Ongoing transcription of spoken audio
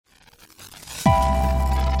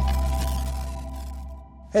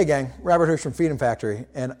Hey gang, Robert Hirsch from Freedom Factory,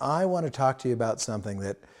 and I want to talk to you about something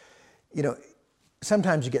that,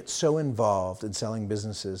 sometimes you get so involved in selling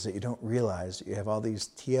businesses that you don't realize that you have all these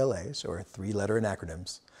TLAs, or three-letter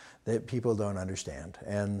acronyms, that people don't understand.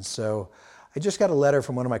 And so I just got a letter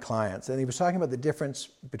from one of my clients, and he was talking about the difference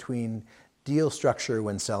between deal structure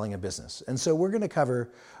when selling a business. And so we're going to cover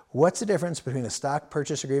what's the difference between a stock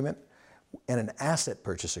purchase agreement and an asset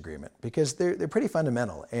purchase agreement, because they're pretty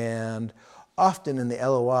fundamental. And often in the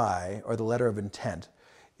LOI, or the letter of intent,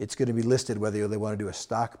 it's going to be listed whether they want to do a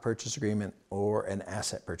stock purchase agreement or an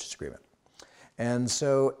asset purchase agreement. And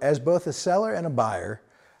so as both a seller and a buyer,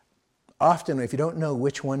 often if you don't know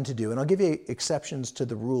which one to do, and I'll give you exceptions to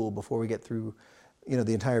the rule before we get through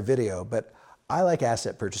the entire video, but I like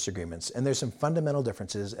asset purchase agreements, and there's some fundamental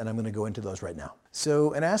differences, and I'm going to go into those right now.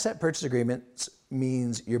 So an asset purchase agreement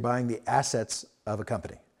means you're buying the assets of a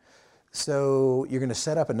company. So you're going to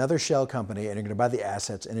set up another shell company, and you're going to buy the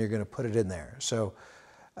assets, and you're going to put it in there. So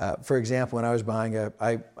for example, when I was buying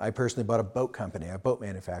I personally bought a boat company, a boat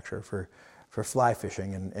manufacturer for fly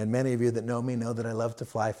fishing. And many of you that know me know that I love to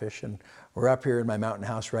fly fish, and we're up here in my mountain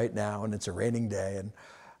house right now, and it's a raining day, and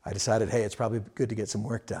I decided, hey, it's probably good to get some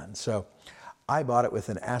work done. So I bought it with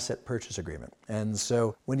an asset purchase agreement. And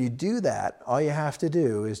so when you do that, all you have to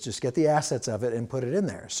do is just get the assets of it and put it in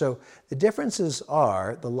there. So the differences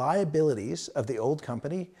are the liabilities of the old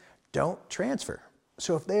company don't transfer.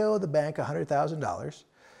 So if they owe the bank $100,000,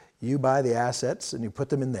 you buy the assets and you put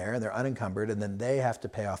them in there, and they're unencumbered, and then they have to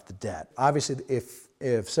pay off the debt. Obviously,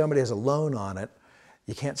 if somebody has a loan on it,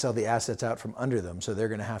 you can't sell the assets out from under them, so they're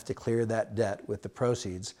going to have to clear that debt with the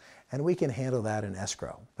proceeds, and we can handle that in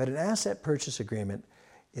escrow. But an asset purchase agreement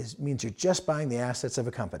means you're just buying the assets of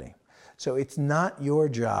a company. So it's not your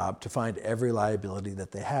job to find every liability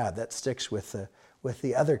that they have. That sticks with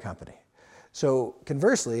the other company. So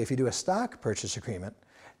conversely, if you do a stock purchase agreement,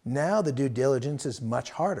 now the due diligence is much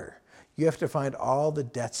harder. You have to find all the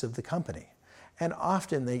debts of the company. And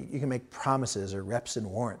often you can make promises or reps and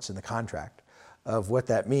warrants in the contract of what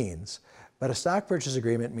that means. But a stock purchase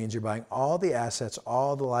agreement means you're buying all the assets,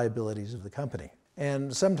 all the liabilities of the company.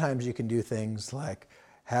 And sometimes you can do things like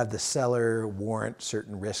have the seller warrant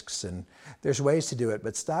certain risks, and there's ways to do it,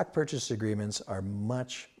 but stock purchase agreements are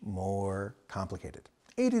much more complicated.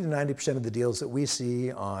 80 to 90% of the deals that we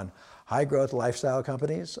see on high growth lifestyle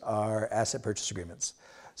companies are asset purchase agreements.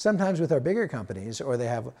 Sometimes with our bigger companies, or they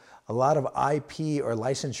have a lot of IP or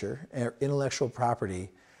licensure, or intellectual property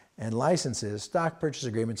and licenses, stock purchase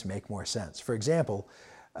agreements make more sense. For example,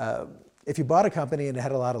 if you bought a company and it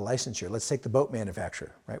had a lot of licensure, let's take the boat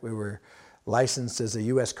manufacturer, right? We were licensed as a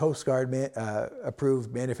US Coast Guard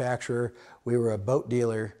approved manufacturer. We were a boat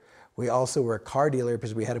dealer. We also were a car dealer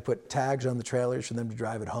because we had to put tags on the trailers for them to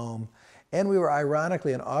drive it home. And we were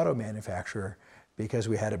ironically an auto manufacturer because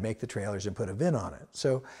we had to make the trailers and put a VIN on it.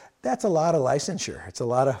 So that's a lot of licensure. It's a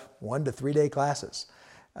lot of 1 to 3 day classes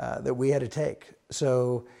that we had to take.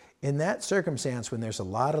 So in that circumstance, when there's a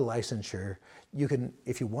lot of licensure, you can,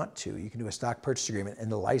 if you want to, you can do a stock purchase agreement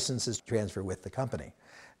and the licenses transfer with the company.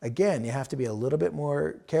 Again, you have to be a little bit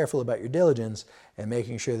more careful about your diligence and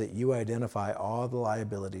making sure that you identify all the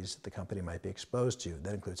liabilities that the company might be exposed to.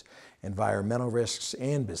 That includes environmental risks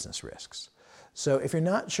and business risks. So if you're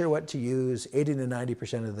not sure what to use, 80 to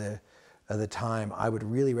 90% of the time, I would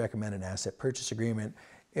really recommend an asset purchase agreement.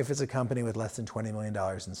 If it's a company with less than $20 million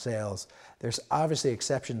in sales, there's obviously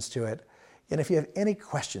exceptions to it. And if you have any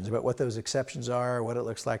questions about what those exceptions are, what it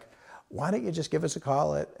looks like, why don't you just give us a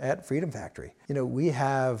call at Freedom Factory? We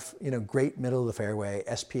have great middle of the fairway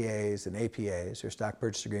SPAs and APAs, or stock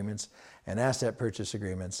purchase agreements, and asset purchase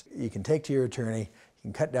agreements. You can take to your attorney, you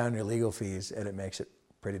can cut down your legal fees, and it makes it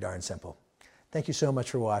pretty darn simple. Thank you so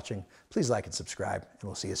much for watching. Please like and subscribe, and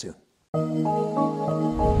we'll see you soon.